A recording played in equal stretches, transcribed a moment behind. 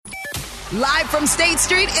Live from State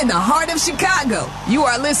Street in the heart of Chicago, you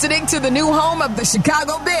are listening to the new home of the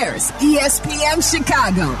Chicago Bears, ESPN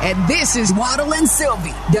Chicago. And this is Waddle and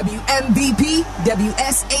Silvy, WMVP,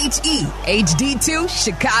 WSHE, HD2,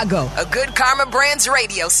 Chicago, a Good Karma Brands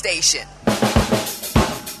radio station.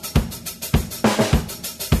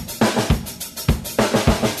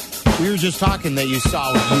 We were just talking that you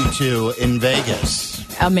saw U2 in Vegas.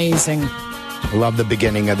 Amazing. I love the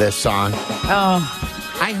beginning of this song. Oh.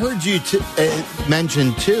 I heard you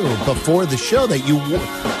mention, too, before the show that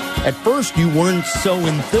at first you weren't so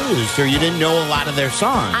enthused or you didn't know a lot of their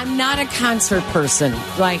songs. I'm not a concert person.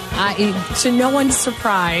 To no one's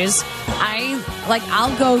surprise,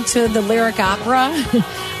 I'll go to the Lyric Opera.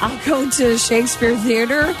 I'll go to Shakespeare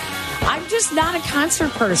Theater. I'm just not a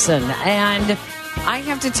concert person. And I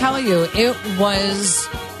have to tell you, it was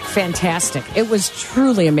fantastic. It was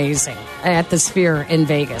truly amazing at the Sphere in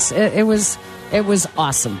Vegas. It was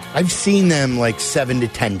awesome. I've seen them like 7 to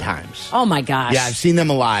 10 times. Oh, my gosh. Yeah, I've seen them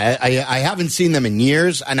a lot. I haven't seen them in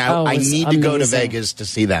years, and I need to go to Vegas to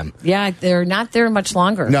see them. Yeah, they're not there much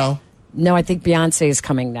longer. No? No, I think Beyonce is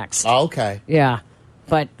coming next. Oh, okay. Yeah.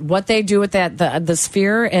 But what they do with that, the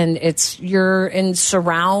Sphere, and you're in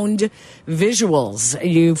surround visuals.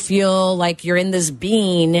 You feel like you're in this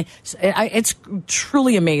being. It's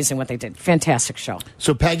truly amazing what they did. Fantastic show.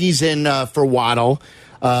 So Peggy's in for Waddle.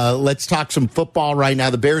 Let's talk some football right now.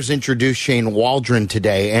 The Bears introduced Shane Waldron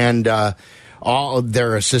today, and all of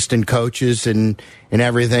their assistant coaches and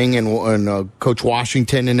everything, and Coach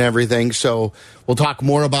Washington and everything. So we'll talk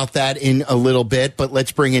more about that in a little bit. But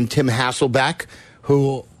let's bring in Tim Hasselbeck,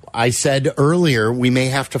 who I said earlier we may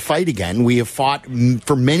have to fight again. We have fought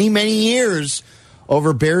for many, many years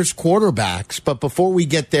over Bears quarterbacks. But before we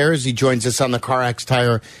get there, as he joins us on the CarX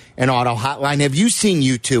Tire and Auto Hotline, have you seen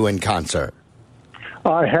U2 in concert?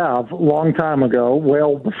 I have, a long time ago,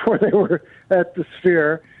 well before they were at the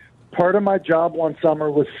Sphere. Part of my job one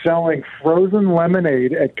summer was selling frozen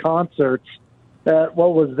lemonade at concerts at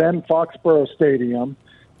what was then Foxborough Stadium,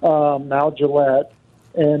 now Gillette,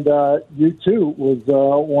 and U2 was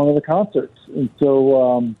one of the concerts. And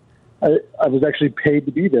so I was actually paid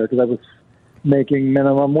to be there because I was making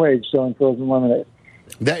minimum wage selling frozen lemonade.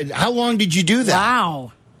 How long did you do that?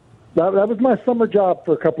 Wow. That was my summer job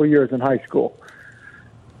for a couple of years in high school.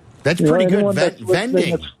 That's pretty good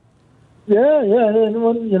vending. Yeah.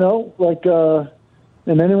 Anyone,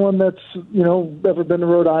 and anyone that's, ever been to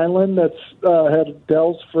Rhode Island that's had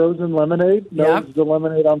Dell's frozen lemonade knows the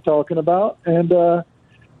lemonade I'm talking about. And,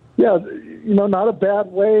 not a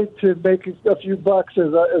bad way to make a few bucks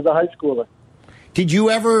as a high schooler. Did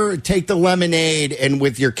you ever take the lemonade and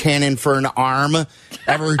with your cannon for an arm,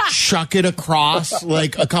 ever chuck it across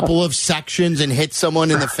like a couple of sections and hit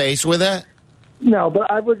someone in the face with it? No,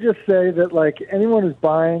 but I would just say that, anyone who's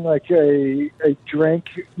buying, a drink,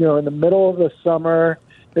 in the middle of the summer,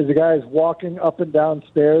 as a guy is walking up and down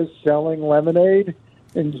stairs selling lemonade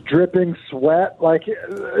and dripping sweat,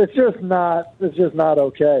 it's just not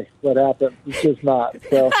okay what happened. It's just not.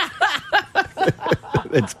 So.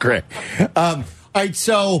 That's great. All right,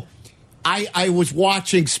 so I was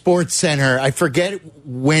watching Sports Center. I forget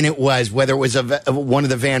when it was, whether it was one of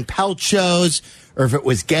the Van Pelt shows or if it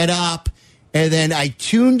was Get Up. And then I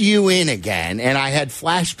tuned you in again, and I had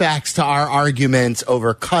flashbacks to our arguments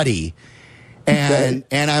over Cuddy. And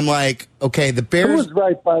I'm like, okay, the Bears... Who was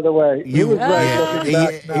right, by the way? You was right looking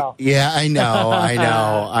back now. Yeah, I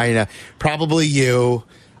know. Probably you.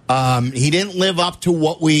 He didn't live up to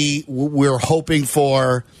what we were hoping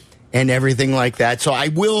for and everything like that. So I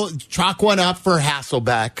will chalk one up for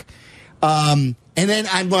Hasselbeck. And then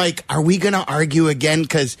I'm like, are we going to argue again?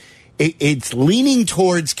 Because... It's leaning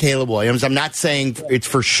towards Caleb Williams. I'm not saying it's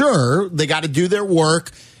for sure. They got to do their work.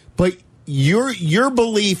 But your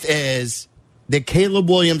belief is that Caleb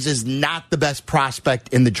Williams is not the best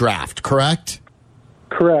prospect in the draft, correct?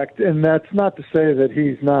 Correct. And that's not to say that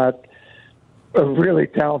he's not a really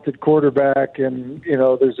talented quarterback and,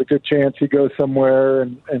 there's a good chance he goes somewhere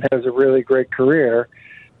and has a really great career,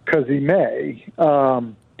 because he may.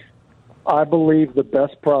 I believe the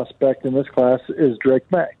best prospect in this class is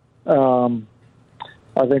Drake Maye.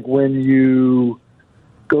 I think when you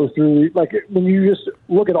go through, when you just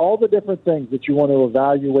look at all the different things that you want to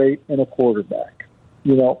evaluate in a quarterback,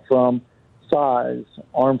 from size,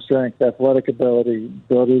 arm strength, athletic ability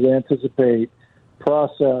to anticipate,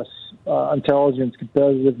 process, intelligence,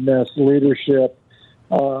 competitiveness, leadership,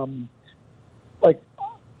 to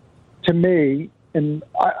me, and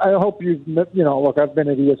I hope you've, look, I've been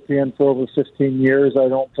at ESPN for over 15 years. I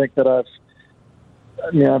don't think that I've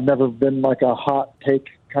never been a hot take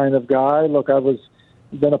kind of guy. Look, I've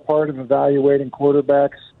been a part of evaluating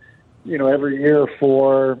quarterbacks every year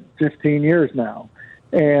for 15 years now.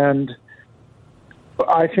 And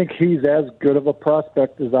I think he's as good of a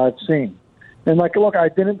prospect as I've seen. And, look, I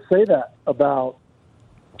didn't say that about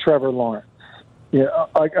Trevor Lawrence.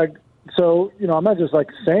 So, I'm not just,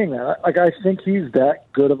 saying that. I think he's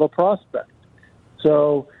that good of a prospect.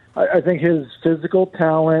 So I think his physical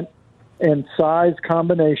talent and size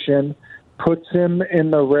combination puts him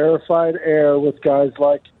in the rarefied air with guys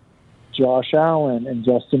like Josh Allen and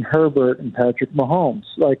Justin Herbert and Patrick Mahomes.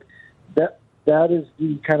 That is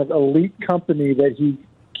the kind of elite company that he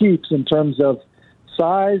keeps in terms of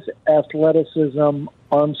size, athleticism,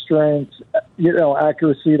 arm strength,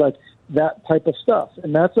 accuracy, that type of stuff.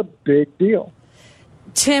 And that's a big deal.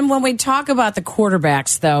 Tim, when we talk about the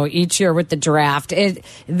quarterbacks, though, each year with the draft,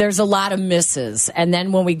 there's a lot of misses. And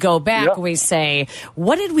then when we go back, we say,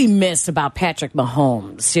 what did we miss about Patrick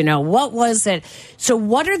Mahomes? What was it? So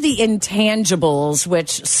what are the intangibles,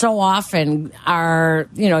 which so often are,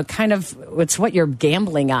 kind of, it's what you're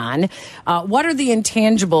gambling on. What are the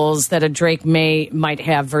intangibles that a Drake Maye might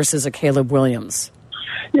have versus a Caleb Williams?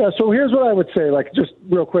 Yeah, so here's what I would say, just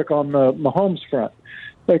real quick on the Mahomes front.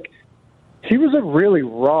 He was a really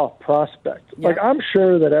raw prospect. Yeah. I'm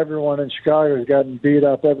sure that everyone in Chicago has gotten beat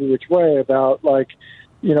up every which way about,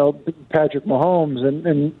 Patrick Mahomes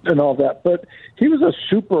and all that. But he was a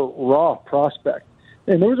super raw prospect.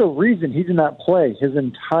 And there was a reason he did not play his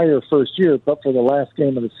entire first year but for the last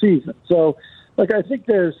game of the season. So, I think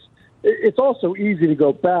it's also easy to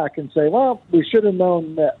go back and say, well, we should have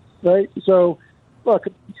known that, right? So, look,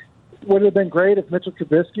 would it have been great if Mitchell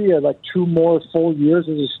Trubisky had 2 more full years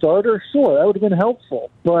as a starter? Sure, that would have been helpful.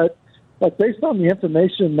 But based on the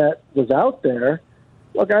information that was out there,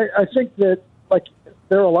 I think that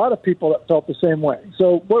there are a lot of people that felt the same way.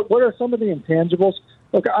 So what are some of the intangibles?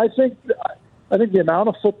 I think the amount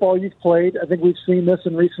of football you've played, I think we've seen this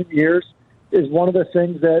in recent years, is one of the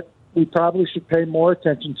things that we probably should pay more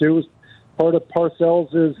attention to. As part of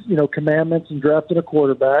Parcells' commandments in drafting a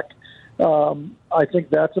quarterback. I think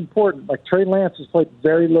that's important. Trey Lance has played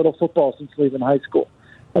very little football since leaving high school.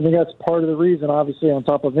 I think that's part of the reason, obviously, on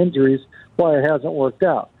top of injuries, why it hasn't worked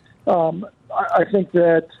out. I think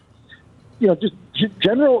that, just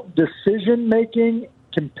general decision-making,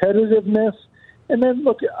 competitiveness, and then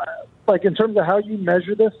look, in terms of how you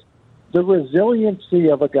measure this, the resiliency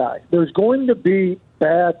of a guy. There's going to be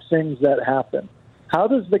bad things that happen. How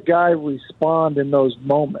does the guy respond in those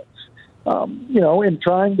moments? In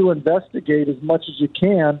trying to investigate as much as you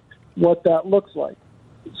can what that looks like.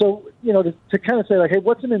 So, to kind of say, hey,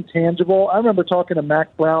 what's an intangible? I remember talking to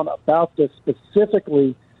Mac Brown about this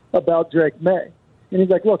specifically about Drake Maye. And he's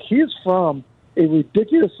like, look, he's from a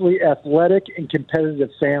ridiculously athletic and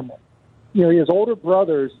competitive family. He has older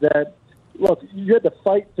brothers that, look, you had to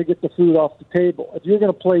fight to get the food off the table. If you're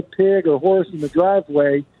going to play pig or horse in the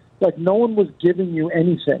driveway, no one was giving you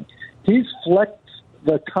anything. He's flexed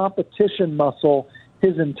the competition muscle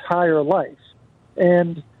his entire life.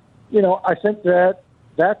 And, I think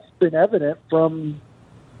that's been evident from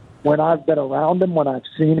when I've been around him, when I've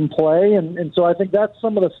seen him play. And so I think that's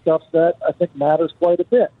some of the stuff that I think matters quite a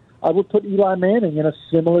bit. I would put Eli Manning in a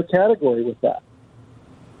similar category with that.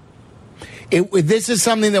 This is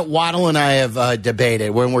something that Waddle and I have debated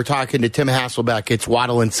when we're talking to Tim Hasselbeck. It's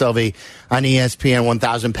Waddle and Silvy on ESPN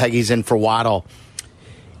 1000. Peggy's in for Waddle.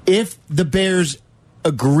 If the Bears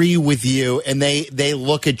agree with you and they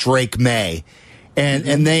look at Drake Maye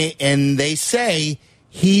and they say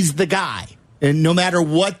he's the guy, and no matter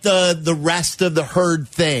what the rest of the herd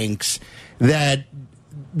thinks, that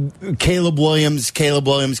Caleb Williams,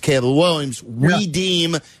 we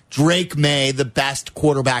deem Drake Maye the best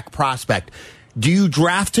quarterback prospect. Do you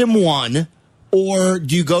draft him 1, or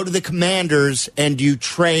do you go to the Commanders and do you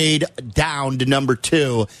trade down to number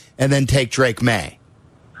 2 and then take Drake Maye?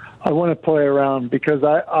 I want to play around because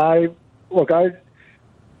I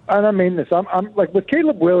mean this. I'm with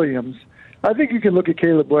Caleb Williams. I think you can look at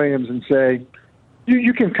Caleb Williams and say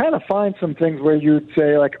you can kind of find some things where you'd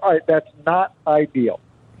say all right, that's not ideal,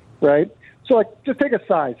 right? So just take a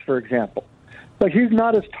size for example. He's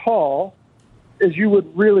not as tall as you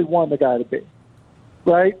would really want the guy to be,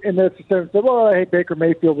 right? And that's the same. Well, hey, Baker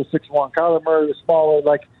Mayfield was 6'1", Kyler Murray was smaller.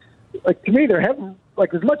 To me, there haven't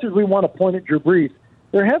as much as we want to point at Drew Brees.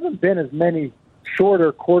 There haven't been as many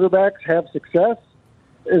shorter quarterbacks have success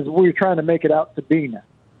as we're trying to make it out to be now.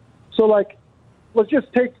 So, let's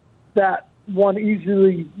just take that one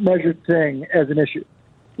easily measured thing as an issue.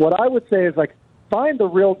 What I would say is, find the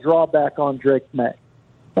real drawback on Drake Maye.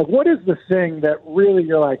 What is the thing that really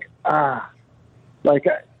you're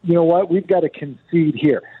you know what, we've got to concede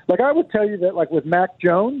here. I would tell you that, with Mac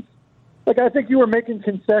Jones, Like, I think you were making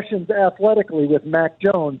concessions athletically with Mac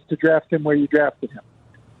Jones to draft him where you drafted him.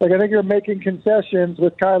 Like, I think you're making concessions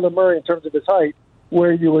with Kyler Murray in terms of his height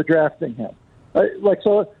where you were drafting him.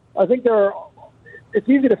 So I think it's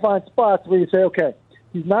easy to find spots where you say, okay,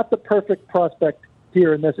 he's not the perfect prospect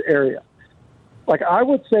here in this area. Like, I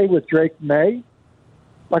would say with Drake Maye,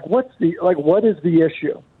 what is the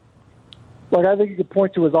issue? Like, I think you could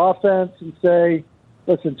point to his offense and say,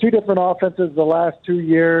 listen, 2 different offenses the last 2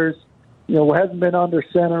 years, hasn't been under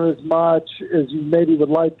center as much as you maybe would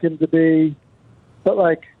like him to be.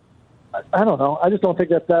 But, I don't know. I just don't think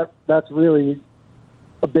that's really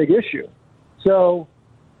a big issue. So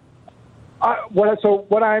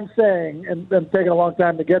what I'm saying, and I'm taking a long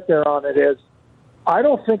time to get there on it, is I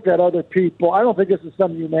don't think that other people, I don't think this is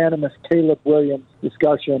some unanimous Caleb Williams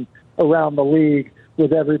discussion around the league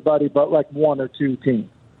with everybody but 1 or 2 teams.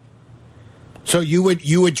 So you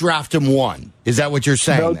would draft him 1. Is that what you're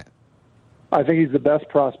saying? No, I think he's the best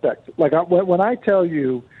prospect. When I tell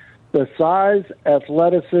you the size,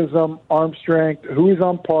 athleticism, arm strength, who he's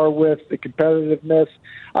on par with, the competitiveness,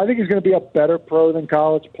 I think he's going to be a better pro than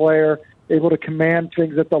college player, able to command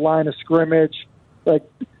things at the line of scrimmage. So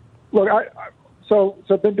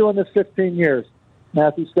I've been doing this 15 years.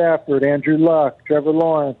 Matthew Stafford, Andrew Luck, Trevor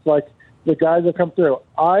Lawrence, the guys that come through.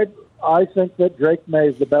 I think that Drake Maye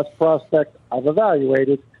is the best prospect I've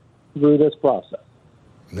evaluated through this process.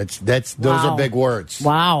 Those Wow. are big words.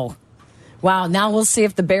 Wow. Now we'll see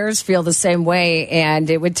if the Bears feel the same way, and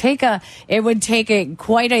it would take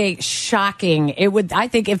quite a shocking. I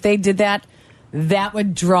think if they did that, that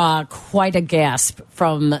would draw quite a gasp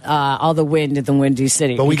from all the wind in the Windy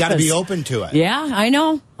City. But we got to be open to it. Yeah, I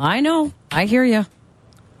know. I hear you.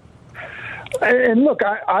 And look,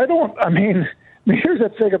 here's the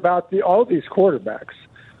thing about all these quarterbacks.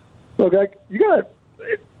 Look,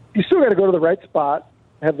 you still got to go to the right spot,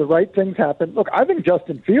 have the right things happen. Look, I think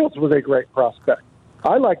Justin Fields was a great prospect.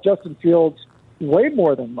 I like Justin Fields way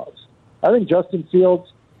more than most. I think Justin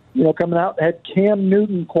Fields, coming out, had Cam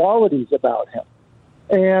Newton qualities about him.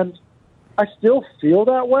 And I still feel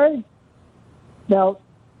that way. Now,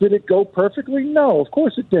 did it go perfectly? No, of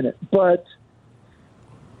course it didn't. But,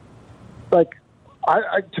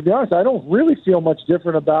 to be honest, I don't really feel much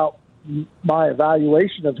different about my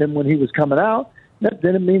evaluation of him when he was coming out. That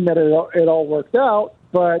didn't mean that it all worked out,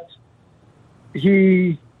 but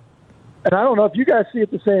and I don't know if you guys see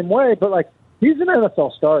it the same way, but he's an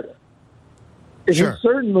NFL starter. And sure. He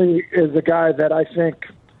certainly is a guy that I think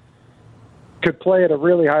could play at a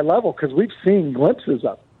really high level because we've seen glimpses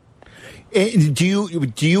of him. Do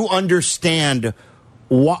you understand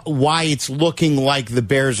why it's looking like the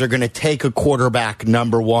Bears are going to take a quarterback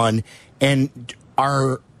number 1 and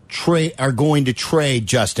are going to trade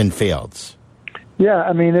Justin Fields?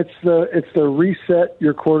 Yeah, it's the reset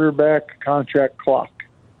your quarterback contract clock.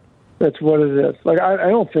 That's what it is. I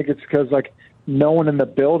don't think it's because no one in the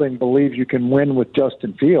building believes you can win with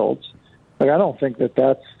Justin Fields. I don't think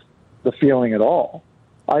that's the feeling at all.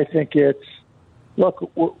 I think it's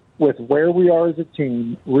with where we are as a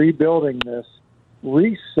team, rebuilding this,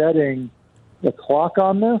 resetting the clock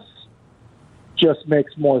on this just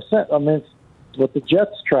makes more sense. It's what the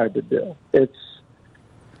Jets tried to do. That's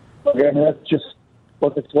just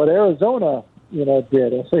it's what Arizona,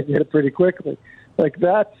 did. I think they did it pretty quickly.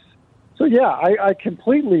 So yeah, I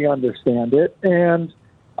completely understand it, and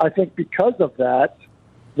I think because of that,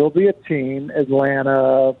 there'll be a team,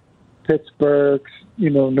 Atlanta, Pittsburgh,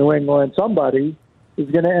 New England, somebody is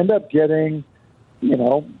going to end up getting,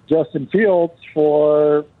 Justin Fields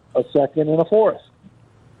for a second and a fourth.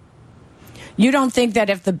 You don't think that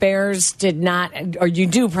if the Bears did not, or you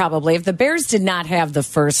do probably, if the Bears did not have the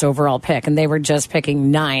first overall pick and they were just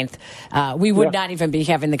picking 9th, we would not even be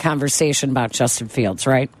having the conversation about Justin Fields,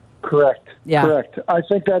 right? Correct. Yeah. Correct. I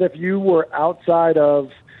think that if you were outside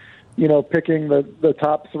of, picking the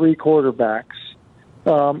top 3 quarterbacks,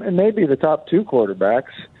 and maybe the top 2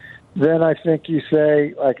 quarterbacks, then I think you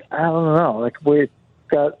say, I don't know, we've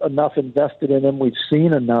got enough invested in him, we've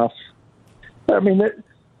seen enough.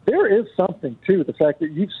 There is something to the fact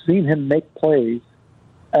that you've seen him make plays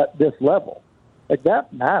at this level.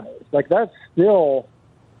 That matters. That still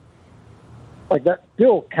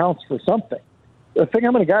counts for something. Think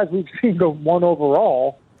how many guys we've seen go 1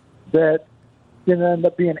 overall that didn't end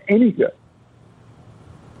up being any good.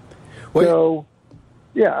 Wait. So,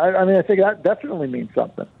 yeah, I think that definitely means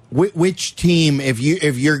something. Which team, if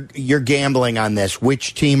you're gambling on this,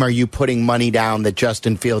 which team are you putting money down that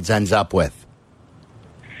Justin Fields ends up with?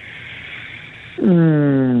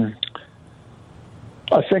 I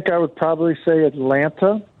think I would probably say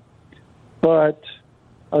Atlanta, but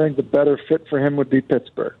I think the better fit for him would be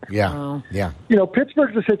Pittsburgh. Yeah, yeah. You know,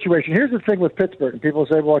 Pittsburgh's the situation. Here's the thing with Pittsburgh. And people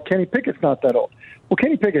say, well, Kenny Pickett's not that old. Well,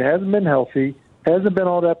 Kenny Pickett hasn't been healthy, hasn't been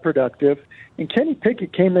all that productive. And Kenny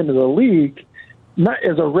Pickett came into the league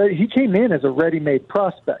he came in as a ready-made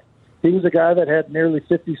prospect. He was a guy that had nearly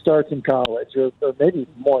 50 starts in college, or maybe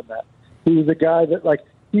more than that. He was a guy that, like,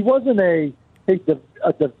 he wasn't a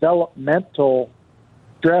developmental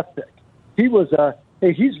draft pick. He was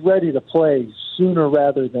he's ready to play sooner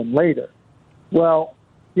rather than later. Well,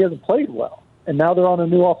 he hasn't played well, and now they're on a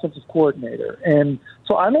new offensive coordinator. And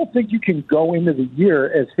so I don't think you can go into the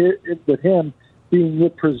year with him being the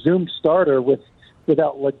presumed starter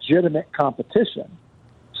without legitimate competition.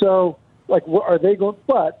 So, like, what are they going?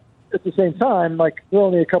 But at the same time, like, we're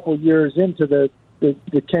only a couple of years into the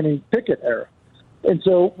Kenny Pickett era. And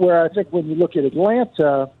so where I think when you look at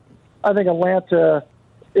Atlanta,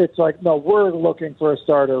 it's like, no, we're looking for a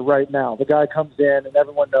starter right now. The guy comes in and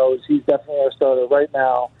everyone knows he's definitely our starter right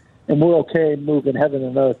now, and we're okay moving heaven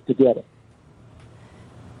and earth to get him.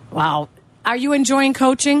 Wow. Are you enjoying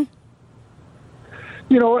coaching?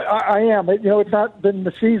 You know, I am. You know, it's not been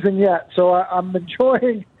the season yet, so I'm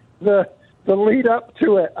enjoying the lead up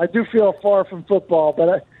to it. I do feel far from football,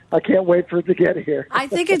 but I can't wait for it to get here. I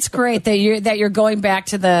think it's great that you're going back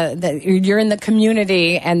to that you're in the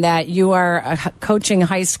community and that you are coaching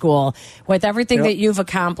high school with everything that you've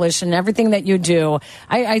accomplished and everything that you do.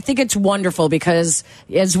 I think it's wonderful because,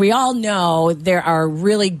 as we all know, there are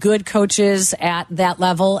really good coaches at that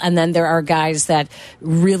level, and then there are guys that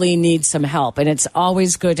really need some help. And it's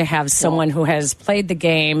always good to have someone who has played the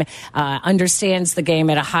game, understands the game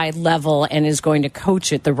at a high level, and is going to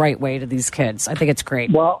coach it the right way to these kids. I think it's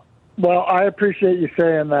great. Well, I appreciate you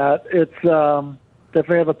saying that. It's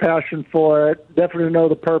definitely have a passion for it, definitely know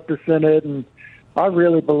the purpose in it, and I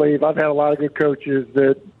really believe I've had a lot of good coaches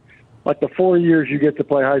that, like, the 4 years you get to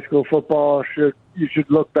play high school football, you should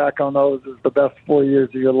look back on those as the best 4 years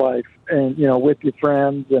of your life, and, you know, with your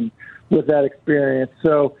friends and with that experience.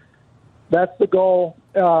 So that's the goal.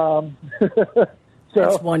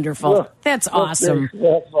 That's wonderful. That's awesome.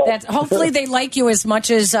 That's hopefully they like you as much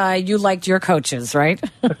as you liked your coaches, right?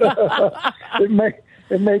 It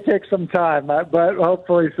may take some time, but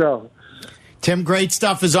hopefully so. Tim, great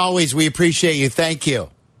stuff as always. We appreciate you. Thank you.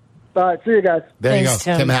 All right, see you guys. Thanks,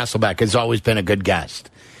 you go. Tim Hasselbeck has always been a good guest.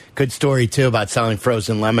 Good story, too, about selling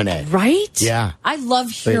frozen lemonade. Right? Yeah. I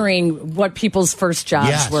love hearing what people's first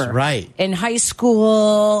jobs were. Right. In high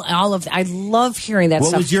school, I love heing that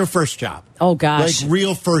stuff. What was your first job? Oh, gosh. Like,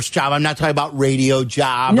 real first job. I'm not talking about radio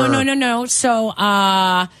job. No. So,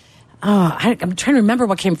 I'm trying to remember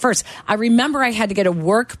what came first. I remember I had to get a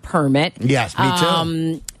work permit. Yes, me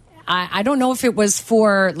too. I don't know if it was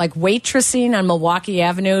for, like, waitressing on Milwaukee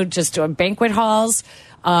Avenue, just banquet halls.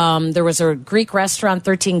 There was a Greek restaurant,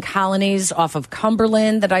 13 Colonies, off of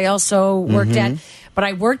Cumberland that I also worked at. But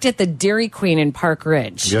I worked at the Dairy Queen in Park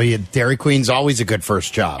Ridge. Yeah, Dairy Queen's always a good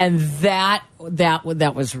first job. And that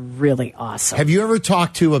was really awesome. Have you ever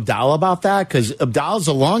talked to Abdallah about that? Because Abdallah's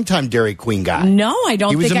a longtime Dairy Queen guy. No, I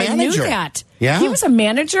don't think I knew that. Yeah? He was a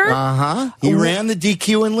manager? Uh-huh. He ran the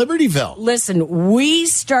DQ in Libertyville. Listen, we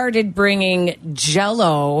started bringing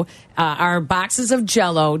Jell-O, our boxes of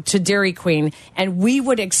Jell-O, to Dairy Queen, and we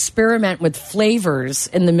would experiment with flavors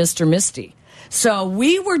in the Mr. Misty. So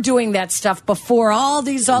we were doing that stuff before all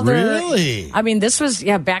these other. Really? I mean, this was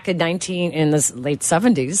back in the late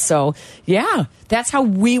 70s. So yeah, that's how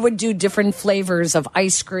we would do different flavors of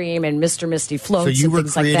ice cream and Mr. Misty floats. So you and were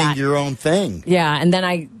things like creating that. your own thing. Yeah, and then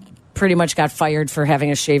I pretty much got fired for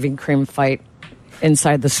having a shaving cream fight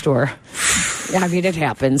inside the store. I mean, it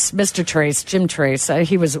happens. Mr. Trace, Jim Trace,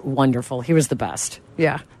 he was wonderful. He was the best.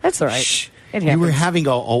 Yeah, that's all right. It happens. You were having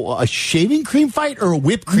a shaving cream fight or a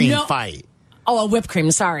whipped cream fight? Oh, a whipped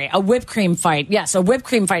cream. Sorry. A whipped cream fight. Yes, a whipped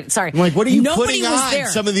cream fight. Sorry. I'm like, what are you putting on there.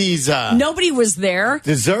 Some of these Nobody was there.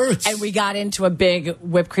 Desserts. And we got into a big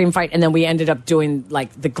whipped cream fight, and then we ended up doing,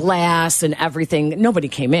 like, the glass and everything. Nobody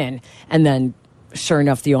came in. And then, sure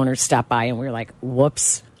enough, the owner stopped by, and we were like,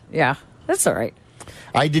 whoops. Yeah, that's all right.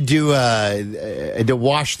 I had to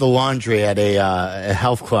wash the laundry at a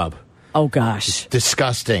health club. Oh, gosh. It's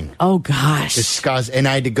disgusting. Oh, gosh. Disgusting. And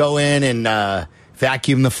I had to go in and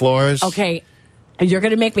vacuum the floors. Okay. You're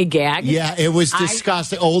going to make me gag? Yeah, it was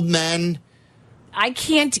disgusting. Old men. I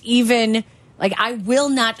can't even, like, I will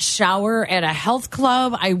not shower at a health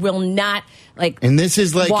club. I will not, like, and this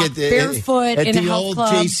is like walk barefoot at in a the health old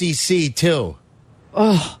club. JCC, too.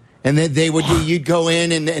 Oh. And then you'd go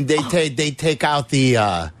in and they'd take out the,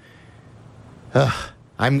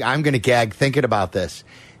 I'm going to gag thinking about this.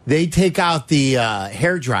 They take out the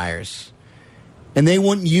hair dryers. and they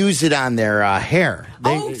wouldn't use it on their hair.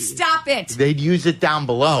 Stop it. They'd use it down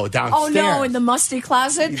below, downstairs. Oh, no, in the musty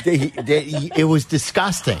closet? It was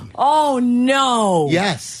disgusting. Oh, no.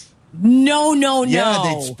 Yes. No. Yeah,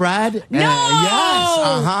 they'd spread. No. Yes.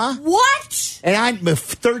 Uh-huh. What? And I'm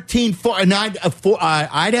 13, 4, and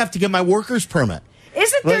I'd have to get my worker's permit.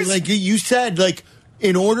 Isn't there... Like you said, like,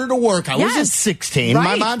 in order to work, I was at 16. Right.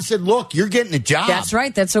 My mom said, look, you're getting a job. That's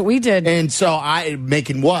right. That's what we did. And so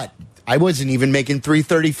making what? I wasn't even making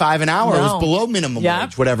 $3.35 an hour. No. It was below minimum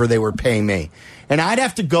wage, whatever they were paying me. And I'd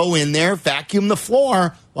have to go in there, vacuum the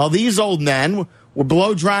floor, while these old men were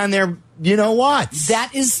blow drying their, you know what?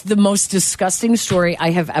 That is the most disgusting story I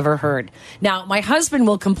have ever heard. Now, my husband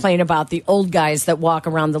will complain about the old guys that walk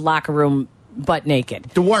around the locker room butt naked.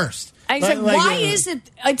 The worst. I said, why is it?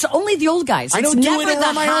 It's only the old guys. I don't do it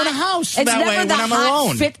around my own house that way when I'm alone. It's never the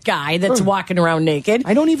hot, fit guy that's walking around naked.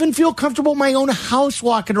 I don't even feel comfortable in my own house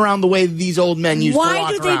walking around the way these old men used to walk around.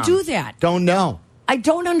 Why do they do that? Don't know. I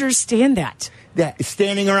don't understand that.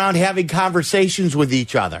 Standing around having conversations with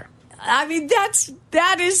each other. I mean,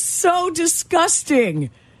 that is so disgusting.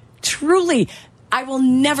 Truly, I will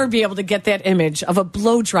never be able to get that image of a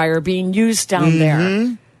blow dryer being used down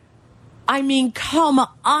there. I mean, come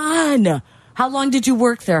on. How long did you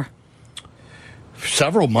work there?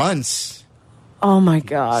 Several months. Oh, my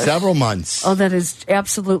God. Several months. Oh, that is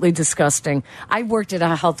absolutely disgusting. I worked at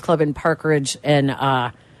a health club in Park Ridge, and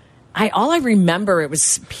all I remember, it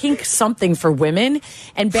was pink something for women.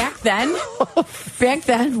 And back then,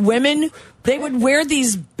 women, they would wear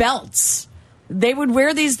these belts.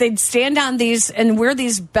 They'd stand on these and wear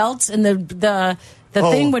these belts, and the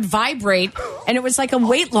thing would vibrate, and it was like a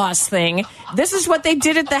weight loss thing. This is what they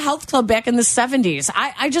did at the health club back in the 70s.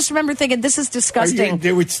 I just remember thinking, this is disgusting.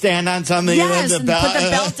 They would stand on something. Yes, and put the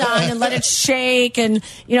belt on and let it shake, and,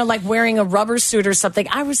 like wearing a rubber suit or something.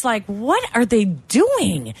 I was like, what are they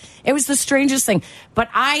doing? It was the strangest thing. But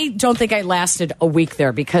I don't think I lasted a week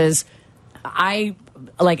there, because I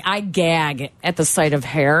gag at the sight of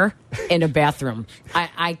hair in a bathroom.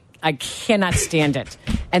 I cannot stand it.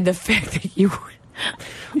 And the fact that you...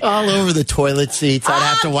 all over the toilet seats. I'd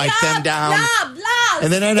have to wipe them down.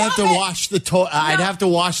 And then I'd have to wash I'd have to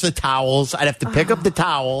wash the towels. I'd have to pick up the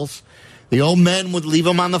towels. The old men would leave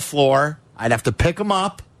them on the floor. I'd have to pick them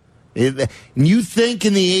up. And you think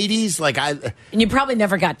in the 80s, and you probably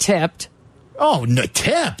never got tipped. Oh, no,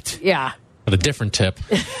 tipped? Yeah. But a different tip.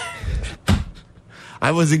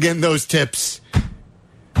 I wasn't getting those tips.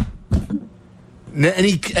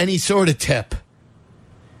 Any sort of tip.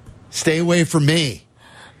 Stay away from me.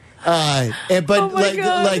 But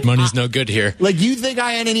money's no good here. Like, you think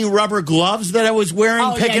I had any rubber gloves that I was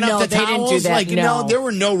wearing picking up the towels? Didn't do that, no, there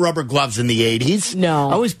were no rubber gloves in the 80s. No.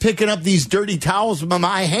 I was picking up these dirty towels with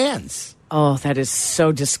my hands. Oh, that is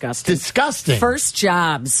so disgusting. Disgusting. First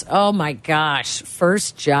jobs. Oh, my gosh.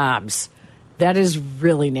 First jobs. That is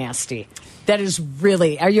really nasty. That is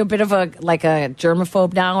really... Are you a bit of a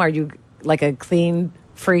germaphobe now? Are you like a clean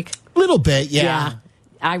freak? A little bit, yeah.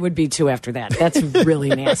 I would be too after that. That's really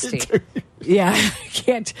nasty. Yeah, I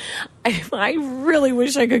can't. I really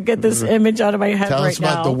wish I could get this image out of my head right now. Tell us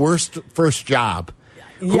about the worst first job.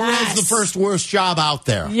 Yes. Who has the first worst job out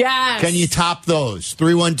there? Yes. Can you top those?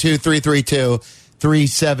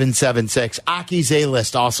 312-332-3776. Aki's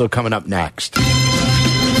A-List also coming up next.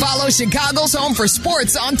 Follow Chicago's Home for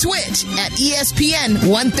Sports on Twitch at ESPN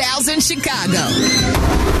 1000 Chicago.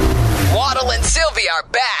 Waddle and Silvy are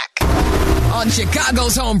back on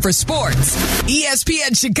Chicago's Home for Sports,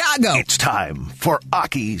 ESPN Chicago. It's time for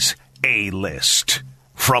Aki's A-List.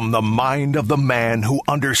 From the mind of the man who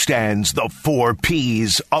understands the 4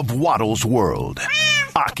 Ps of Waddle's world.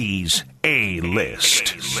 Aki's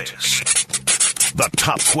A-List. The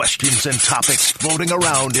top questions and topics floating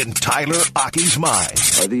around in Tyler Aki's mind.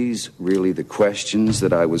 Are these really the questions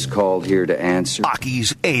that I was called here to answer?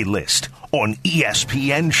 Aki's A-List on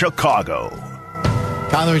ESPN Chicago.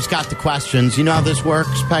 Tyler's got the questions. You know how this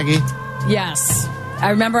works, Peggy? Yes. I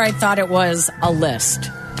remember I thought it was a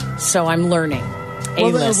list, so I'm learning.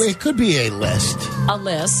 Well, it could be a list. A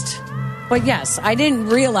list. But yes, I didn't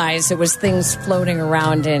realize it was things floating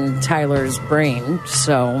around in Tyler's brain,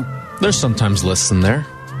 so... There's sometimes lists in there.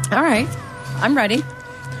 All right. I'm ready.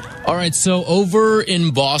 All right, so over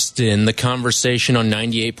in Boston, the conversation on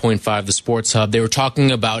 98.5, the Sports Hub, they were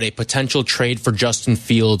talking about a potential trade for Justin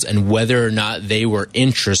Fields and whether or not they were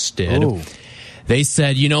interested. Ooh. They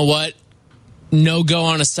said, you know what? No go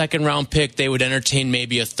on a second-round pick. They would entertain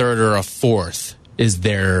maybe a third or a fourth, is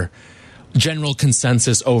their general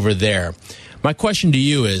consensus over there. My question to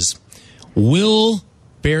you is, will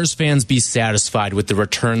Bears fans be satisfied with the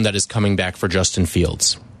return that is coming back for Justin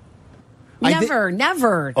Fields?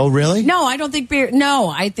 Never. Oh, really? No, I don't think no,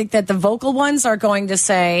 I think that the vocal ones are going to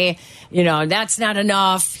say, that's not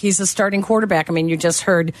enough. He's a starting quarterback. I mean, you just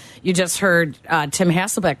heard Tim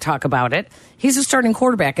Hasselbeck talk about it. He's a starting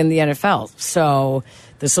quarterback in the NFL. So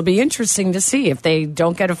this will be interesting to see. If they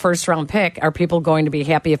don't get a first-round pick, are people going to be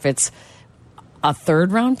happy if it's a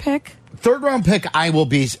third-round pick? Third-round pick, I will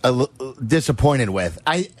be disappointed with.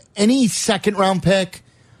 Any second-round pick,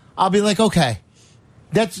 I'll be like, okay.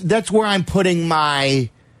 That's where I'm putting my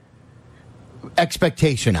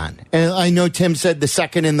expectation on. And I know Tim said the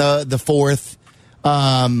second and the fourth.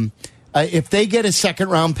 If they get a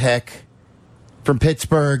second-round pick from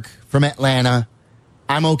Pittsburgh, from Atlanta,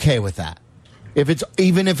 I'm okay with that.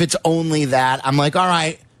 Even if it's only that, I'm like, all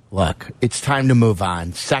right, look, it's time to move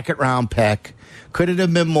on. Second-round pick. Could it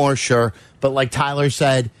have been more? Sure. But like Tyler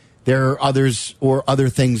said, there are other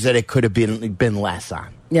things that it could have been less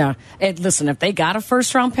on. Yeah. And listen, if they got a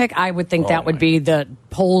first-round pick, I would think that would be the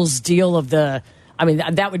Poles deal of the – I mean,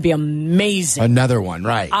 that would be amazing. Another one,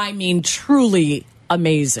 right. I mean, truly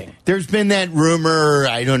amazing. There's been that rumor,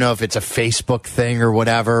 I don't know if it's a Facebook thing or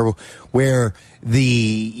whatever, where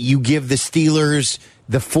you give the Steelers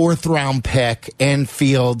the fourth-round pick and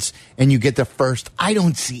Fields, and you get the first. I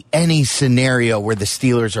don't see any scenario where the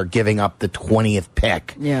Steelers are giving up the 20th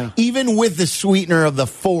pick. Yeah. Even with the sweetener of the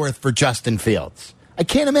fourth for Justin Fields. I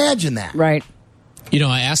can't imagine that. Right.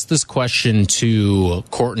 I asked this question to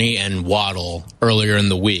Courtney and Waddle earlier in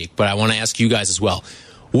the week, but I want to ask you guys as well.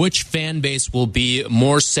 Which fan base will be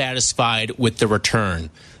more satisfied with the return?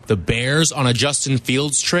 The Bears on a Justin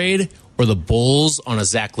Fields trade or the Bulls on a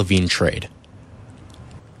Zach LaVine trade?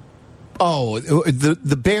 Oh,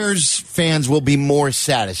 the Bears fans will be more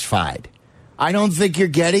satisfied. I don't think you're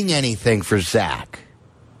getting anything for Zach.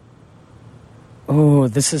 Oh,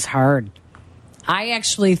 this is hard. I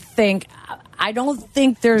don't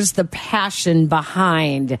think there's the passion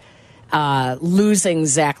behind losing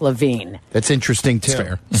Zach LaVine. That's interesting, too. That's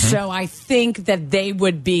fair. Mm-hmm. So I think that they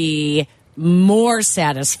would be more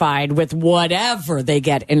satisfied with whatever they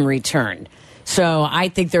get in return. So I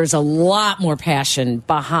think there's a lot more passion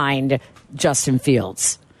behind Justin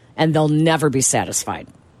Fields, and they'll never be satisfied.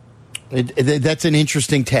 That's an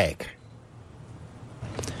interesting take.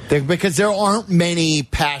 Because there aren't many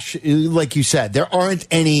passion, like you said, there aren't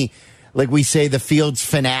any, like we say, the Fields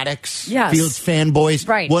fanatics, yes. Fields fanboys.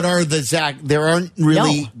 Right. What are the Zach? There aren't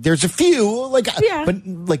really. No. There's a few, but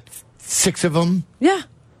like 6 of them. Yeah.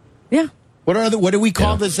 What do we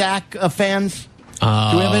call the Zach fans? Do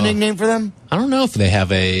we have a nickname for them? I don't know if they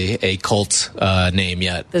have a cult name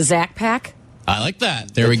yet. The Zach Pack. I like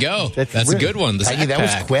that. There we go. That's a good one. The Zach that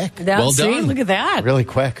Pack. was quick. Well done. Look at that. Really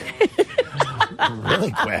quick.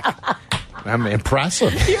 Really quick. I'm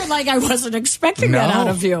impressive. You're like, I wasn't expecting that out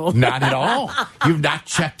of you. Not at all. You've not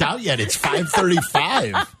checked out yet. It's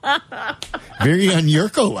 5:35. Very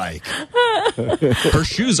un-Yurko-like. Her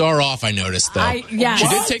shoes are off, I noticed, though. Yes. She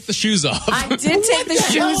did take the shoes off. I did take the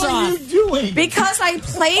shoes off. What are you doing? Because I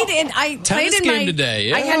played in game today,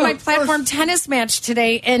 yeah. I had my platform tennis match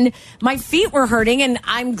today, and my feet were hurting, and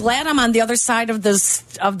I'm glad I'm on the other side of the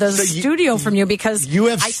studio from you, because you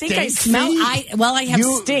have I think I stink smell feet? I have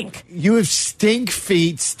stink. You have stink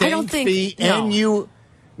feet, I don't think, feet, no. and you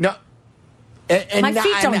no. And my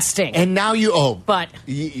feet don't stink. And now but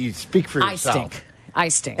you speak for yourself. I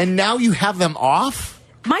stink. And now you have them off?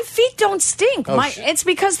 My feet don't stink. Oh, it's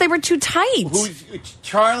because they were too tight.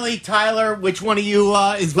 Charlie, Tyler, which one of you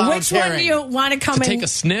is volunteering? Which one do you want to come in? Take a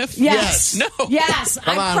sniff? Yes. No. Yes.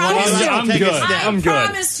 Come on, promise you. I'm good. I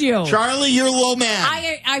promise you. Charlie, you're a low man.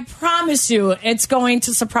 I promise you it's going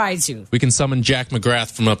to surprise you. We can summon Jack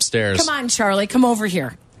McGrath from upstairs. Come on, Charlie. Come over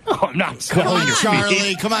here. Oh, I'm not. Come on,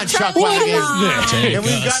 Charlie. Come on, Chuck Wagon. And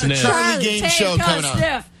we've got a Charlie game show coming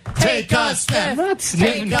up. Take a sniff.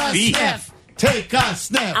 Take a sniff. Take a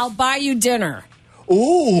sniff. I'll buy you dinner.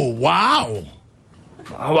 Ooh, wow.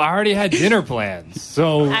 Oh, I already had dinner plans.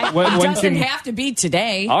 So It when doesn't have to be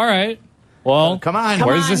today. All right. Well, come on.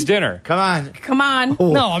 Where's this dinner? Come on. Come on.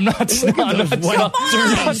 No, I'm not.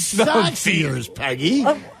 Dirty socks of yours, Peggy.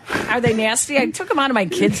 Are they nasty? I took them out of my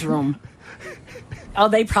kids' room. Oh,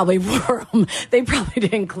 they probably wore them. They probably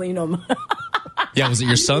didn't clean them. Yeah, was it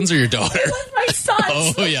your sons or your daughter? It was my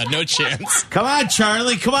sons. Oh, yeah, no chance. Come on,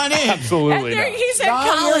 Charlie. Come on in. Absolutely not. He's in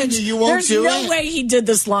college. You won't There's do no it? way he did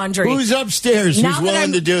this laundry. Who's upstairs? Now Who's that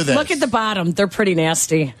willing to do this? Look at the bottom. They're pretty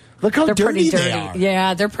nasty. Look how they're dirty pretty they are.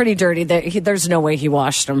 Yeah, they're pretty dirty. There's no way he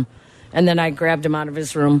washed them. And then I grabbed him out of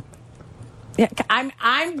his room. Yeah,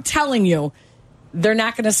 I'm telling you, they're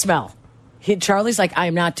not going to smell. Charlie's like,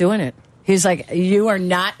 I'm not doing it. He's like, you are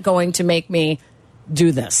not going to make me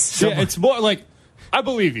do this. Yeah, it's more like I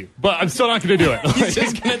believe you, but I'm still not going to do it. He's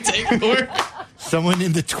just going to take for it. Someone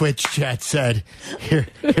in the Twitch chat said, "Here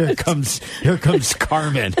comes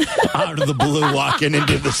Carmen out of the blue, walking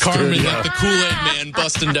into the Carmen, studio." like the Kool-Aid man,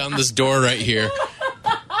 busting down this door right here.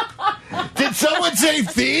 Did someone say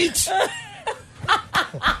feet?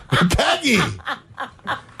 Peggy,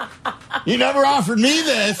 you never offered me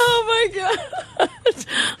this. Oh my god!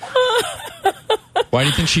 Why do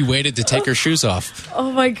you think she waited to take her shoes off?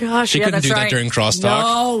 Oh my gosh! She couldn't that's do that right. during crosstalk.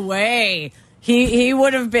 No way. He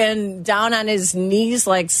would have been down on his knees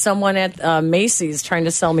like someone at Macy's trying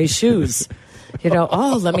to sell me shoes.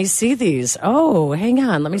 Oh, let me see these. Oh, hang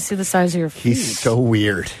on. Let me see the size of your feet. He's so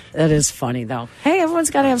weird. That is funny, though. Hey,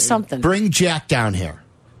 everyone's got to have something. Bring Jack down here.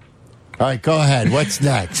 All right, go ahead. What's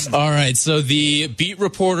next? All right, so the beat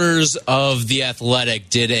reporters of The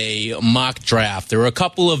Athletic did a mock draft. There were a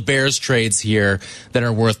couple of Bears trades here that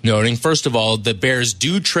are worth noting. First of all, the Bears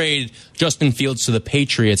do trade Justin Fields to the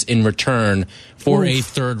Patriots in return for a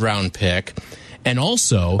third-round pick. And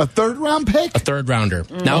also... A third-round pick? A third-rounder.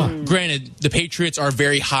 Now, granted, the Patriots are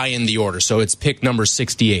very high in the order, so it's pick number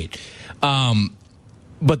 68.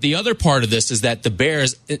 But the other part of this is that the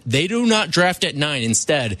Bears, they do not draft at 9.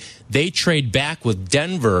 Instead, they trade back with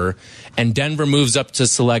Denver, and Denver moves up to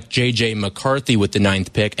select J.J. McCarthy with the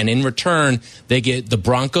 9th pick. And in return, they get the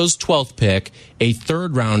Broncos' 12th pick, a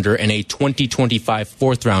third-rounder, and a 2025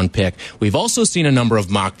 fourth-round pick. We've also seen a number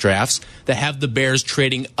of mock drafts that have the Bears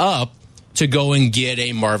trading up to go and get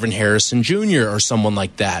a Marvin Harrison Jr. or someone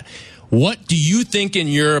like that. What do you think, in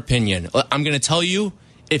your opinion? I'm going to tell you,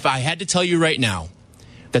 if I had to tell you right now,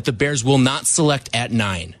 that the Bears will not select at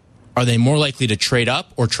 9. Are they more likely to trade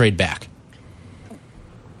up or trade back?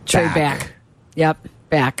 Trade back. Yep,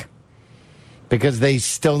 back. Because they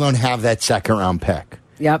still don't have that second-round pick.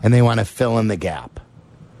 Yep. And they want to fill in the gap.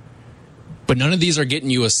 But none of these are getting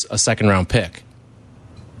you a second-round pick.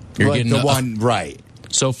 You're getting the one, right.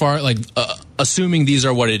 So far, assuming these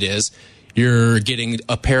are what it is, you're getting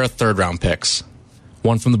a pair of third-round picks.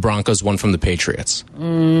 One from the Broncos, one from the Patriots.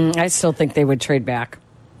 I still think they would trade back.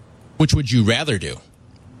 Which would you rather do?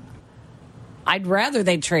 I'd rather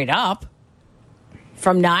they trade up.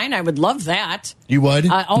 From 9, I would love that. You would?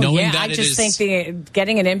 Knowing yeah. that I just think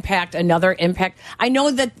getting an impact, another impact. I know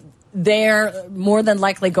that they're more than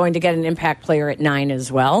likely going to get an impact player at 9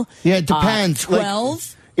 as well. Yeah, it depends.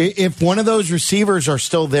 12? If one of those receivers are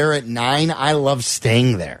still there at 9, I love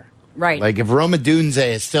staying there. Right. Like if Roma Dunze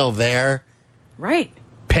is still there, right,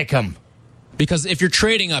 pick him. Because if you're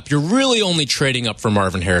trading up, you're really only trading up for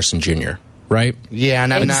Marvin Harrison Jr., right? Yeah,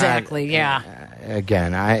 and I'm exactly. not, Yeah.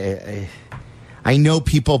 Again, I know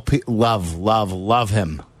people love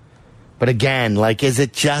him. But again, is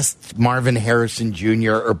it just Marvin Harrison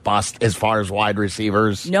Jr. or bust as far as wide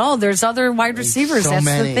receivers? No, there's other wide receivers. That's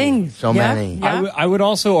the thing. So many. Yeah. I would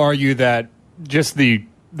also argue that just the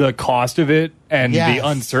cost of it and the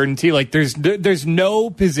uncertainty, there's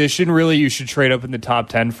no position really you should trade up in the top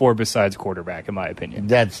 10 for besides quarterback, in my opinion.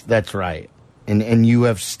 That's right. And you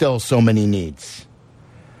have still so many needs.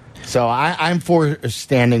 So I'm for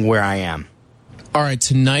standing where I am. All right,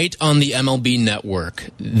 tonight on the MLB Network,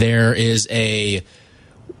 there is I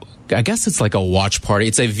guess it's like a watch party.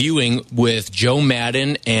 It's a viewing with Joe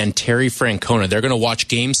Madden and Terry Francona. They're going to watch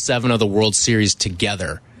Game 7 of the World Series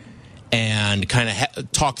together and kind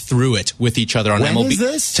of talk through it with each other on when MLB. Is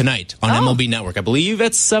this? Tonight on MLB Network. I believe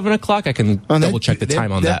it's 7 o'clock. I can double check the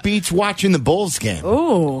time on that. That beats watching the Bulls game.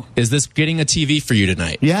 Ooh. Is this getting a TV for you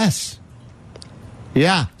tonight? Yes.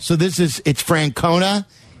 Yeah. So it's Francona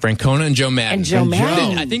and Joe Madden. And Joe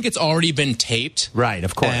Madden. I think it's already been taped. Right,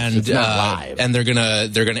 of course. And it's not live. And they're gonna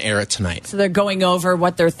air it tonight. So they're going over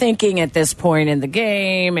what they're thinking at this point in the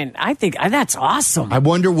game, and I think that's awesome. I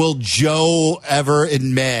wonder, will Joe ever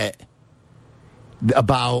admit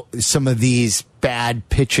about some of these bad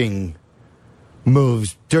pitching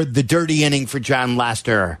moves? The dirty inning for John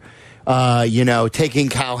Lester, taking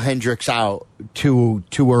Kyle Hendricks out too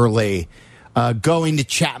early, going to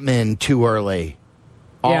Chapman too early.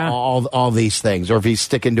 All these things, or if he's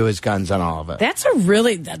sticking to his guns on all of it. I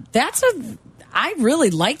really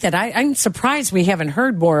like that. I'm surprised we haven't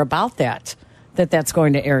heard more about that. That's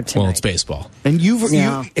going to air tonight. Well, it's baseball. And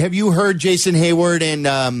have you heard Jason Hayward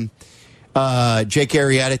and Jake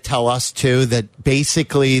Arrieta tell us too that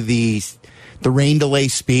basically the rain delay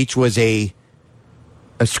speech was a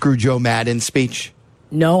screw Joe Madden speech?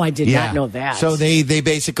 No, I did not know that. So they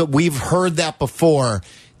basically, we've heard that before,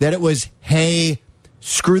 that it was, hey,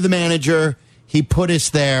 screw the manager. He put us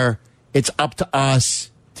there. It's up to us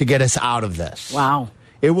to get us out of this. Wow.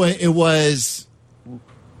 It was,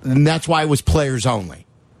 and that's why it was players only.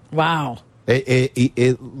 Wow.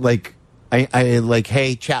 It I like,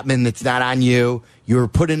 hey, Chapman, it's not on you. You were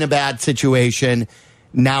put in a bad situation.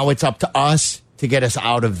 Now it's up to us to get us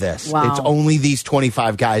out of this. Wow. It's only these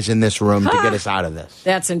 25 guys in this room to get us out of this.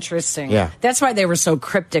 That's interesting. Yeah. That's why they were so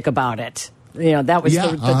cryptic about it. That was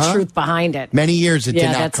the truth behind it. Many years it did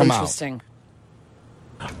not come out. That's interesting.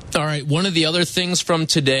 All right, one of the other things from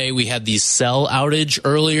today, we had the cell outage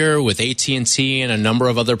earlier with AT&T and a number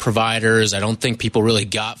of other providers. I don't think people really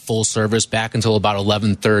got full service back until about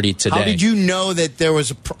 11:30 today. How did you know that there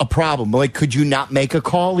was a problem? Like, could you not make a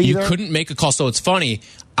call either? You couldn't make a call. So it's funny.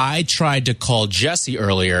 I tried to call Jesse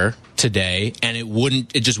earlier today, and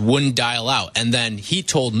it just wouldn't dial out. And then he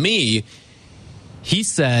told me, he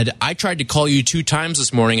said, I tried to call you 2 times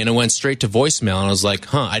this morning and it went straight to voicemail. And I was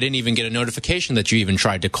like, I didn't even get a notification that you even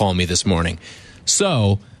tried to call me this morning.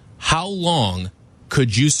 So how long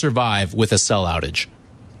could you survive with a cell outage?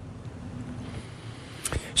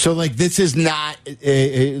 So, like, this is not,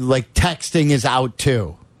 like, texting is out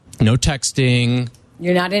too. No texting.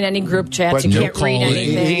 You're not in any group chats. You can't read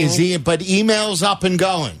anything. But email's up and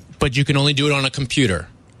going. But you can only do it on a computer.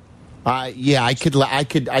 Yeah, I could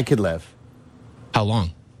live. How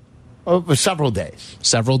long? Several days.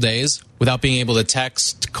 Several days without being able to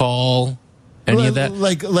text, call, any of that?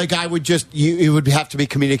 Like I would just, it would have to be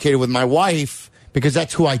communicated with my wife because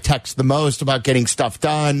that's who I text the most about getting stuff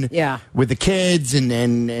done. Yeah. With the kids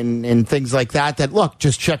and things like that. That, look,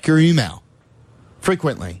 just check your email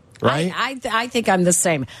frequently. Right? I think I'm the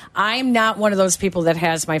same. I'm not one of those people that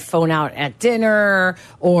has my phone out at dinner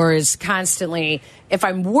or is constantly, if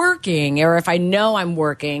I'm working or if I know I'm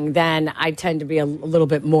working, then I tend to be a little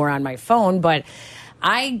bit more on my phone. But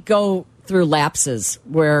I go through lapses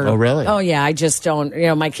where... Oh, really? Oh, yeah. I just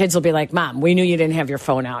don't... my kids will be like, Mom, we knew you didn't have your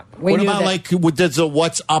phone out. What about, like, does the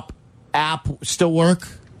WhatsApp app still work?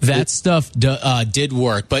 That stuff did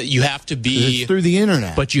work, but you have to be... It's through the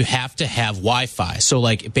internet. But you have to have Wi-Fi. So,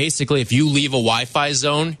 like, basically, if you leave a Wi-Fi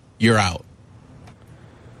zone, you're out.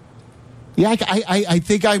 Yeah, I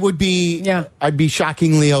think I would be... Yeah. I'd be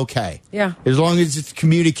shockingly okay. Yeah. As long as it's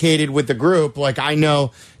communicated with the group. Like, I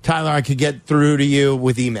know, Tyler, I could get through to you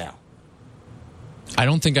with email. I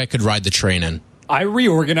don't think I could ride the train in. I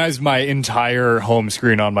reorganized my entire home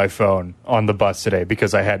screen on my phone on the bus today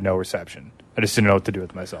because I had no reception. I just didn't know what to do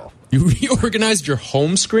with myself. You reorganized your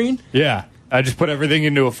home screen? Yeah. I just put everything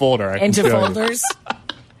into a folder. Into folders?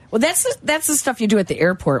 Well, that's the stuff you do at the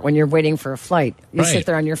airport when you're waiting for a flight. You sit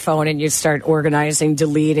there on your phone and you start organizing,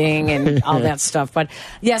 deleting, and all that stuff. But,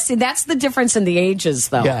 yeah, see, that's the difference in the ages,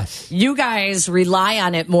 though. Yes. You guys rely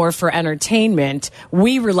on it more for entertainment.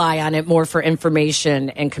 We rely on it more for information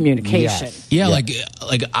and communication. Yes. Yeah, like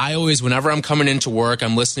I always, whenever I'm coming into work,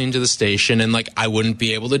 I'm listening to the station, and, like, I wouldn't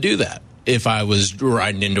be able to do that if I was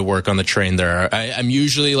riding into work on the train there. I'm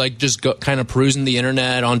usually, like, just kind of perusing the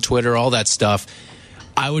internet, on Twitter, all that stuff.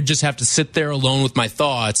 I would just have to sit there alone with my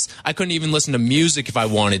thoughts. I couldn't even listen to music if I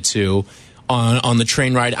wanted to on the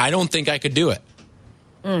train ride. I don't think I could do it.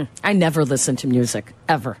 I never listen to music,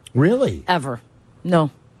 ever. Really? Ever.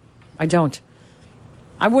 No, I don't.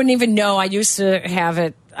 I wouldn't even know. I used to have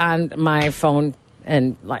it on my phone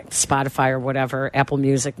and like Spotify or whatever, Apple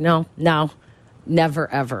Music. No,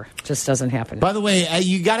 never, ever. Just doesn't happen. By the way,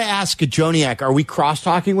 you got to ask Joniak, are we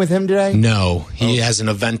cross-talking with him today? No, he has an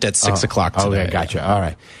event at 6 o'clock today. Okay, gotcha. All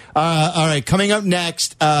right. Coming up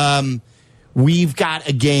next, we've got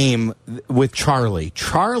a game with Charlie.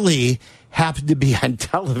 Charlie happened to be on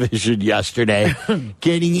television yesterday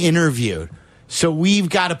getting interviewed. So we've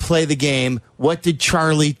got to play the game. What did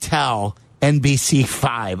Charlie tell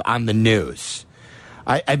NBC5 on the news?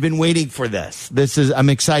 I've been waiting for this. I'm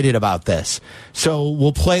excited about this. So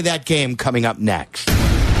we'll play that game coming up next.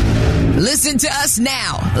 Listen to us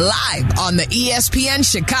now, live on the ESPN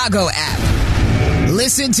Chicago app.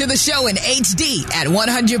 Listen to the show in HD at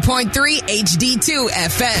 100.3 HD2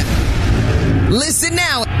 FM. Listen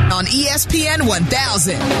now on ESPN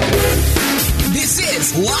 1000. This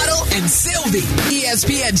is Waddle and Silvy,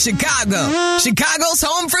 ESPN Chicago, Chicago's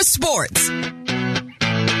home for sports.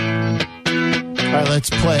 All right, let's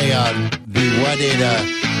play the What Did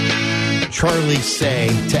Charlie Say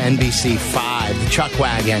to NBC5, the Chuck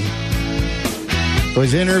Wagon.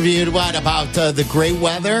 Was interviewed, about the great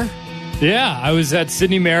weather? Yeah, I was at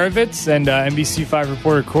Sydney Maravitz, and NBC5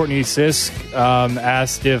 reporter Courtney Sisk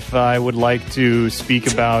asked if I would like to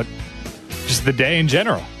speak about just the day in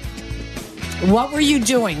general. What were you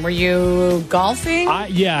doing? Were you golfing? I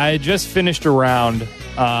had just finished a round.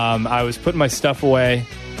 I was putting my stuff away.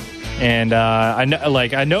 And I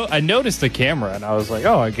noticed the camera, and I was like,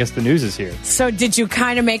 oh, I guess the news is here. So did you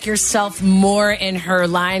kind of make yourself more in her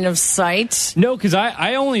line of sight? No, because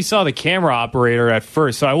I only saw the camera operator at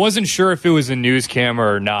first, so I wasn't sure if it was a news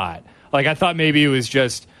camera or not. Like, I thought maybe it was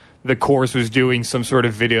just the course was doing some sort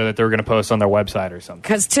of video that they were going to post on their website or something.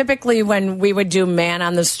 Because typically when we would do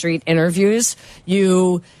man-on-the-street interviews,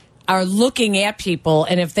 you are looking at people,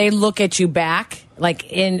 and if they look at you back, like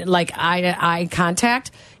eye-to-eye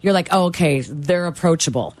contact, you're like, oh, okay, they're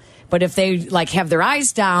approachable. But if they have their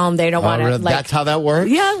eyes down, they don't want to. That's how that works?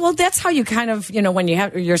 Yeah, well, that's how you kind of, when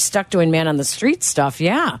you're stuck doing man-on-the-street stuff,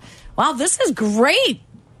 yeah. Wow, this is great,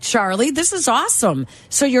 Charlie. This is awesome.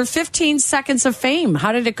 So your 15 seconds of fame,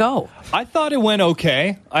 how did it go? I thought it went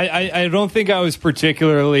okay. I don't think I was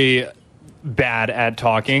particularly bad at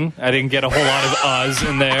talking. I didn't get a whole lot of uhs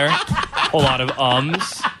in there, a whole lot of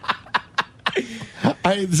ums.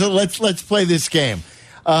 So let's play this game.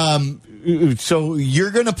 So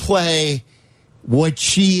you're going to play what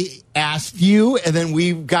she asked you, and then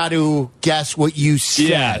we've got to guess what you said.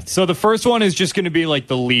 Yeah, so the first one is just going to be like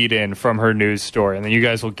the lead-in from her news story, and then you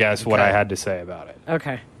guys will guess what I had to say about it.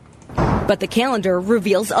 Okay. But the calendar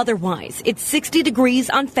reveals otherwise. It's 60 degrees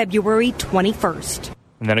on February 21st.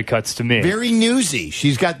 And then it cuts to me. Very newsy.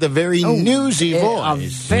 She's got the very newsy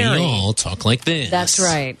voice. We all talk like this. That's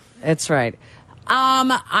right. That's right.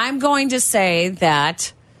 I'm going to say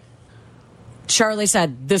that Charlie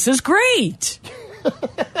said, "This is great."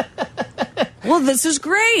 Well, this is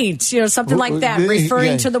great. Something like that,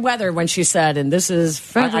 referring to the weather when she said, and this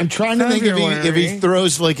is I'm trying to think if he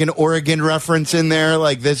throws like an Oregon reference in there,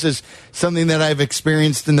 like this is something that I've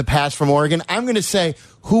experienced in the past from Oregon. I'm going to say,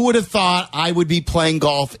 who would have thought I would be playing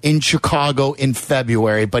golf in Chicago in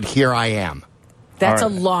February, but here I am. That's a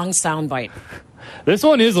long soundbite. This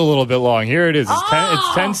one is a little bit long. Here it is.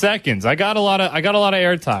 It's 10 seconds. I got a lot of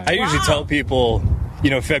airtime. I usually tell people,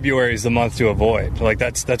 February is the month to avoid. Like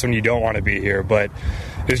that's when you don't want to be here. But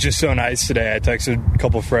it was just so nice today. I texted a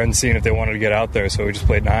couple friends seeing if they wanted to get out there, so we just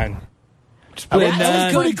played 9. That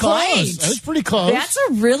was pretty close. That was pretty close. That's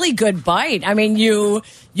a really good bite. I mean, you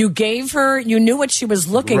gave her, you knew what she was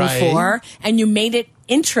looking for, and you made it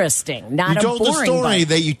interesting, not a boring bite. You told the story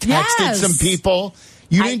that you texted some people.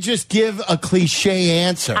 You didn't just give a cliche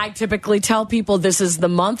answer. I typically tell people this is the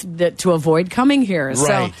month to avoid coming here. Right.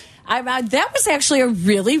 So that was actually a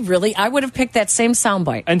really, really, I would have picked that same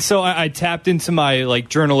soundbite. And so I tapped into my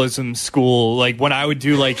journalism school, when I would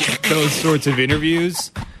do those sorts of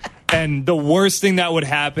interviews. And the worst thing that would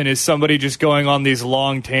happen is somebody just going on these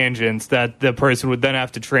long tangents that the person would then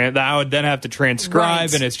have to I would then have to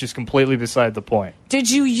transcribe, and it's just completely beside the point. Did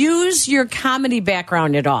you use your comedy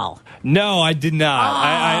background at all? No, I did not.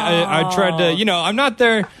 I tried to, I'm not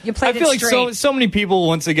there. You played I feel it like straight. so many people,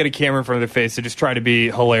 once they get a camera in front of their face, they just try to be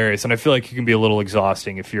hilarious. And I feel like it can be a little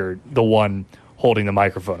exhausting if you're the one holding the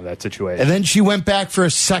microphone in that situation. And then she went back for a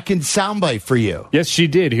second soundbite for you. Yes, she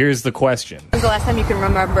did. Here's the question. When's the last time you can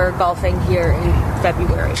remember golfing here in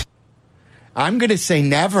February? I'm going to say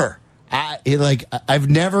never. I've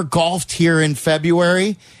never golfed here in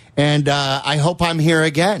February, and I hope I'm here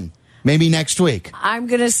again. Maybe next week. I'm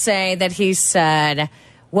going to say that he said,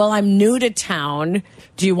 well, I'm new to town.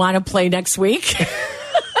 Do you want to play next week?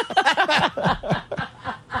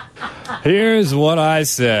 Here's what I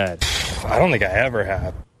said. I don't think I ever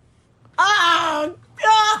have. Oh,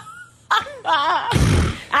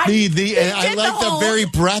 I like the very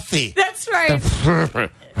breathy. That's right.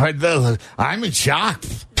 I'm in shock.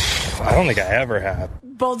 I don't think I ever have.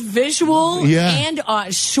 Both visual and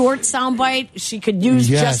short soundbite. She could use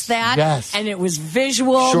just that. And it was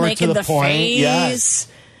visual, short making to the point. face. Yes.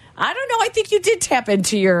 I don't know. I think you did tap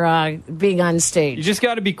into your being on stage. You just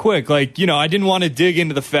got to be quick. I didn't want to dig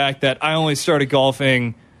into the fact that I only started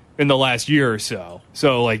golfing in the last year or so.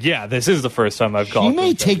 So, this is the first time I've golfed.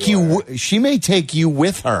 She may take you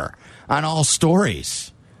with her on all stories.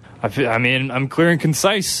 I'm clear and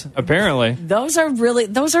concise, apparently. Those are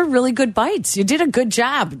really good bites. You did a good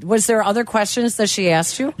job. Was there other questions that she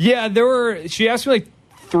asked you? Yeah, she asked me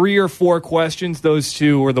 3 or 4 questions. Those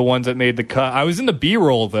 2 were the ones that made the cut. I was in the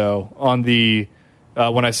B-roll though on the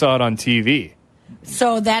when I saw it on TV.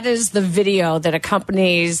 So that is the video that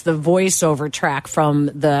accompanies the voiceover track from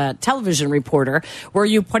the television reporter. Were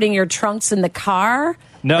you putting your trunks in the car?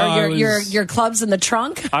 No, or your clubs in the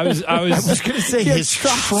trunk? I was going to say his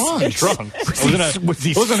trunk. Wasn't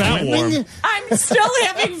that warm? I'm still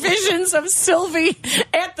having visions of Silvy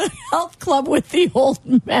at the health club with the old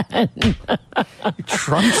men.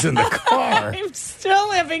 Trunks in the car. I'm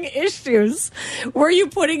still having issues. Were you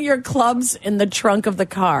putting your clubs in the trunk of the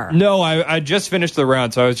car? No, I just finished the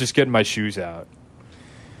round, so I was just getting my shoes out.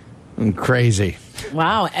 Crazy.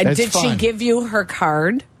 Wow. That's Did fun. she give you her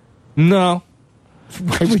card? No.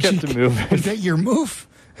 Why would Kept it moving. Is that your move?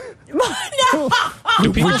 Do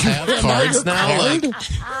people have cards now? Like,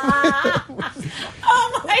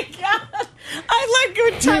 Oh my God. I like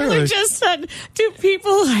what Tyler Dude. just said. Do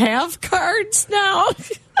people have cards now?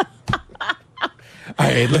 All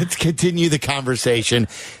right, let's continue the conversation.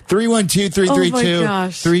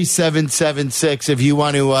 312-332-3776 if you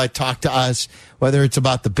want to talk to us, whether it's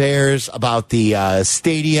about the Bears, about the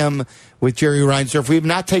stadium with Jerry Reinsdorf. We've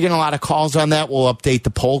not taken a lot of calls on that. We'll update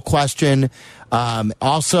the poll question.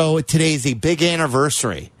 Also, today is a big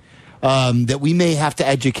anniversary that we may have to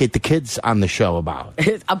educate the kids on the show about.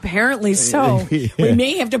 Apparently so. Yeah. We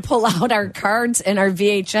may have to pull out our cards and our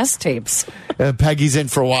VHS tapes. Peggy's in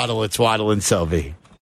for Waddle. It's Waddle and Silvy.